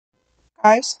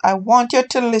Guys, I want you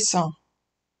to listen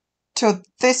to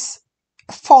this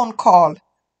phone call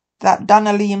that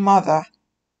Donna-Lee mother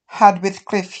had with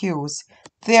Cliff Hughes.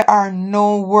 There are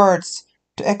no words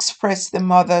to express the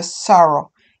mother's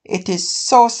sorrow. It is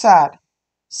so sad.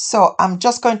 So I'm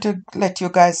just going to let you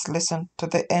guys listen to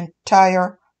the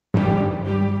entire.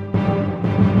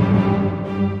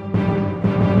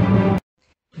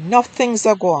 Enough things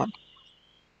are gone.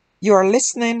 You're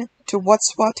listening to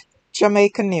What's What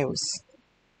Jamaica News,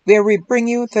 where we bring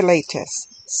you the latest.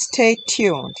 Stay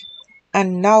tuned.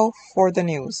 And now for the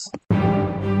news. In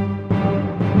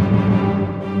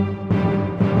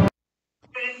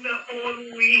the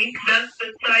whole week, that's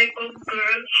the type of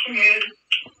girl she is.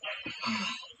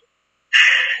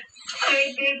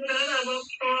 I did not have a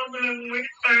problem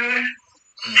with her.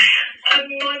 And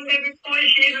Monday before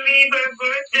she leave, her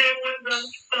birthday was on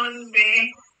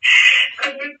Sunday.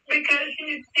 And it's because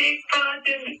she takes part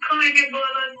in the carnival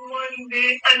on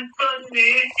Monday and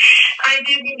Sunday. I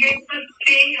didn't get to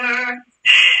see her.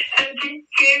 And she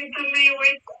came to me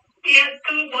with, she had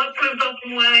 2 bottles of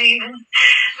wine.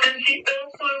 And she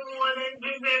opened one and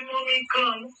she said, Mommy,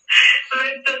 come.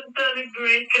 Let's just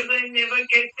celebrate because I never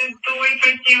get to do it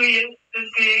with you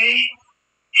yesterday.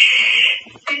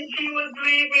 And she was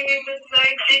leaving in the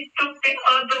night. She took the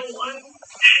other one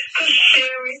to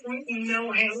share it with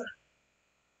Noel.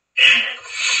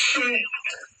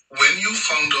 When you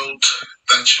found out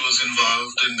that she was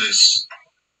involved in this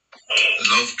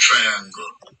love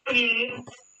triangle,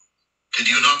 did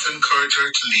you not encourage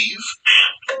her to leave?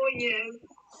 Oh, yes.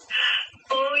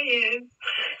 Oh, yes.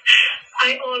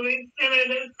 I always tell her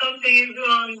that something is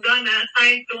wrong, Donna.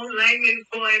 I don't like this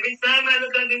boy. Every time I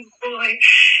look at this boy,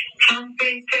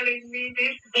 something telling me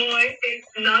this boy is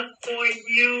not for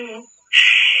you.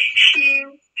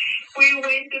 We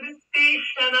went to the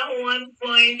station at one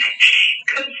point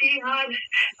because she had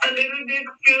a little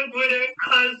dispute with her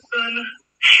cousin.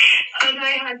 And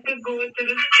I had to go to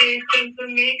the station to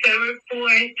make a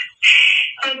report.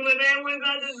 And when I was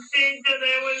at the station,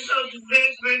 I was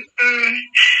upset with her.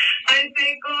 I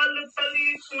said, call the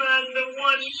policeman, the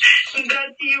one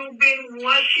that you've been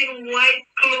washing white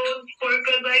clothes for,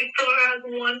 because I saw her at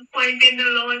one point in the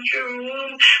laundry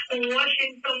room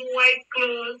washing some white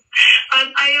clothes. And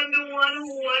I am the one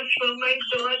who washed for my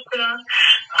daughter.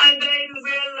 And I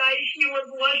realized she was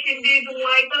washing these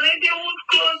white. And I said, whose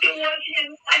clothes you washing?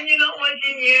 And you're not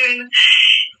washing yours.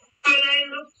 When I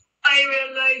looked, I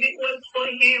realized it was for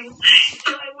him.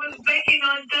 So I was begging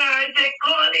on to her. I said,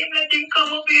 call him, let him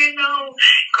come up here now.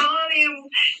 Call him.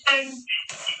 And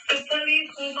the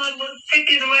policewoman was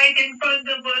sitting right in front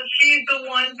of us. She's the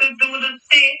one to do the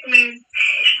statement.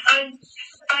 And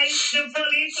the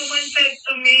policewoman said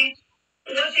to me,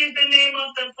 what is the name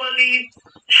of the police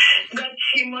that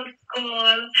she must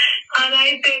call? And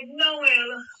I said, Noel.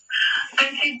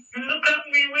 And she looked at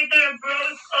me with her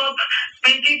brows up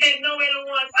and she said, Noel,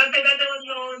 what? I said, I don't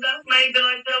know that my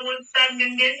daughter was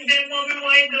standing there. She said, Mommy,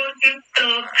 why don't you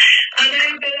stop? And I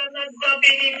said, I'm not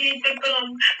stopping, he needs to come.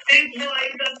 This boy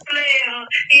is a player.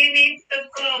 He needs to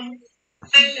come.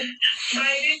 And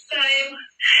by this time,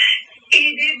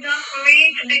 he did not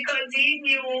reach because he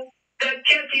knew that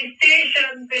Kathy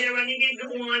stationed there and he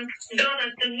didn't want Donna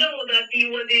to know that he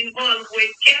was involved with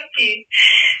Kathy.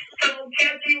 So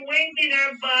Kathy went in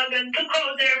her bag and took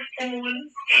out her phone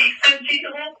and she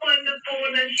opened the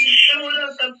phone and she showed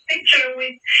us a picture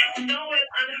with Noel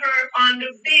and her on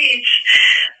the beach.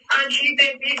 And she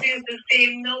said, this is the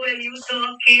same Noel you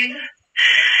talking.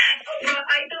 But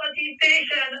I thought he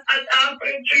stationed at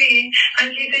Apple Tree, and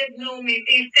she said, no, miss,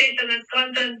 he's stationed at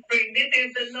Content Spring. This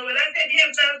is the Noel. I said, yes,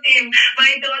 that's him.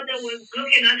 My daughter was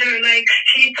looking at her like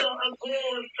she saw a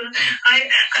ghost.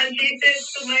 And she said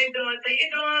to my daughter, you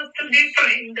don't have to be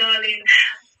frightened, darling.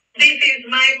 This is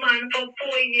my man for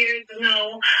 4 years now,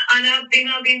 and I've been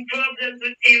having problems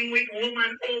with him with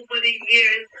women over the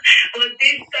years. But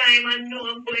this time I know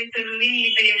I'm going to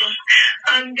leave him.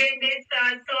 And then they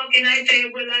start talking. I say,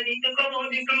 well, I need to come out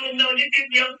of this room now. This is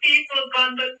your people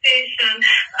conversation.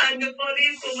 And the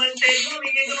police woman said, Mommy,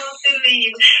 you don't have to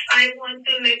leave. I want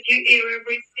to let you hear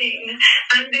everything.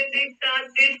 And then they start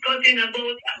discussing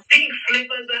about pink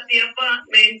slippers at the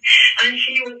apartment. And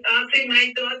she was asking my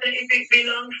daughter if it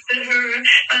belongs to her.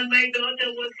 And my daughter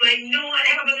was like, no, I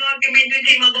have an argument with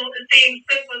him about the same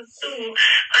slippers too.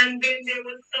 And then they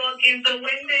were talking. So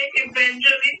when they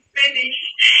eventually finished,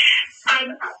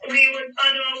 and we were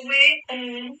on our way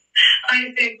home,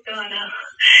 I said, Donna,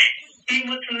 you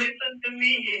must listen to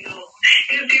me, you know.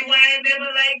 You see why I never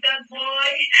liked that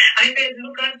boy? I said,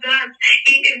 look at that.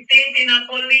 He is dating a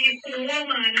police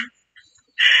woman.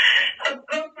 A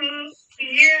couple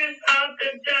years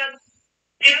after that,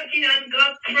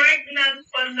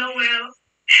 Noel.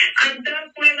 And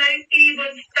that's when I even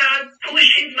start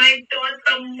pushing my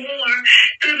daughter more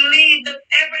to leave.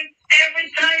 Every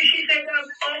time she said I'm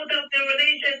out of the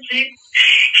relationship,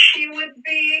 he would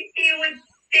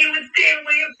stay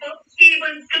away for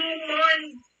even 2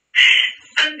 months.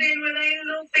 And then when I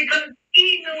look, because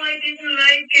he knew I didn't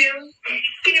like him,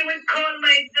 he would call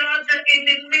my daughter in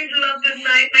the middle of the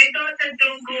night. My daughter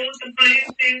don't go to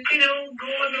places. She don't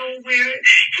go nowhere.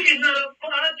 She's not a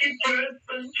party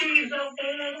person. She's a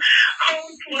home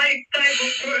housewife type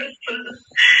of person.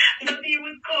 But he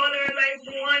would call her like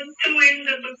 1, 2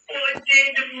 before day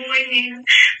in the morning.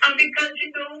 And because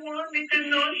she don't want me to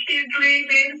know she's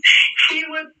leaving, she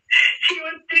would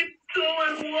tiptoe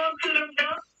and walk to the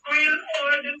back grill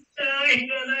or the side.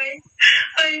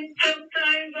 And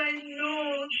sometimes I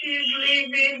know she's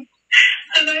leaving.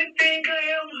 And I think I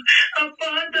am a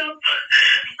part of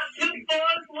the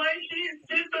fault why she's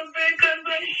disobeyed, because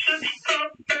I should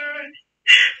stop her.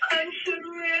 I should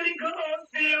really go out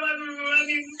there and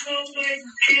running for my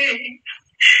gate.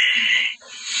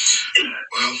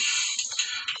 Well,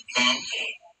 Mom,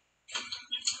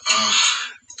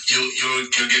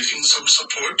 you're getting some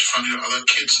support from your other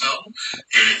kids now.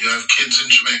 You have kids in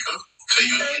Jamaica. So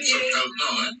you need some help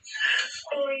now, eh?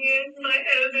 Oh yes, my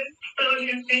eldest son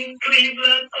is in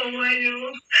Cleveland, Ohio.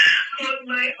 But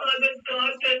my other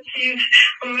daughter, she's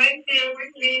right there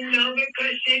with me now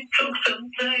because she took some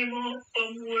time off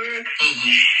from work.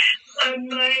 And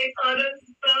my other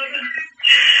son,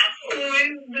 who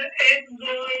is the head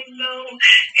boy now,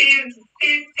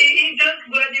 he just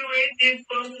graduated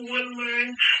from Woodburn.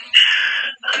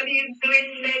 And he's doing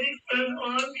medicine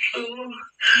also.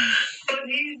 But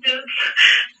he's just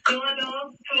gone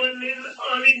off to a little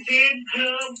holiday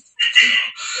job.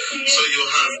 So you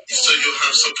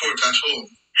have support at home.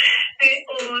 They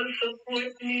all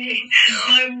support me. Yeah.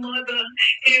 My mother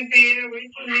is here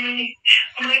with me.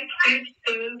 My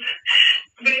sisters,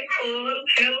 they all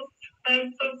help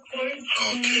and support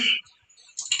me.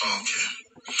 Okay.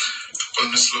 Well,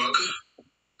 Miss Log,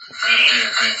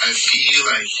 I feel,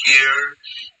 I hear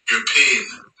your pain.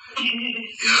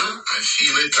 Yeah, I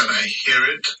feel it and I hear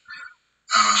it.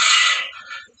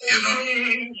 You know,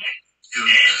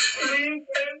 Please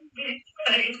help me.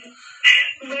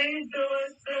 My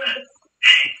daughter,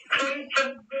 please,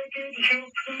 I'm begging you,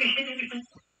 please.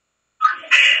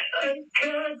 I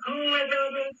can't go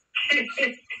another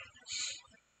day.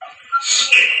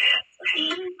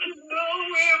 You can know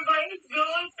where my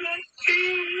daughter is.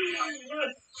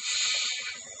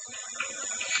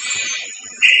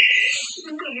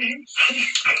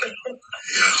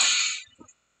 Yeah.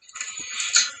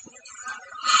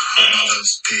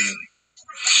 Another's pain.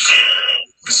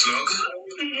 Miss Log,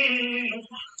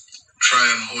 try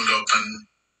and hold up and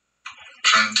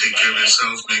try and take care of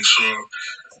yourself. Make sure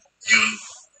you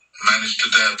manage the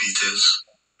diabetes.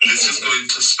 This is going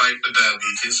to spike the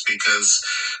diabetes because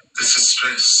this is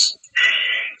stress.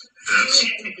 Yes.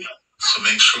 So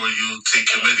make sure you take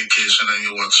your medication and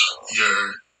you watch your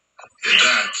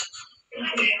diet.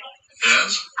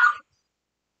 Yes?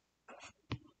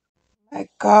 My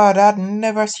God, I'd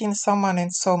never seen someone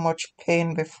in so much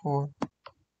pain before.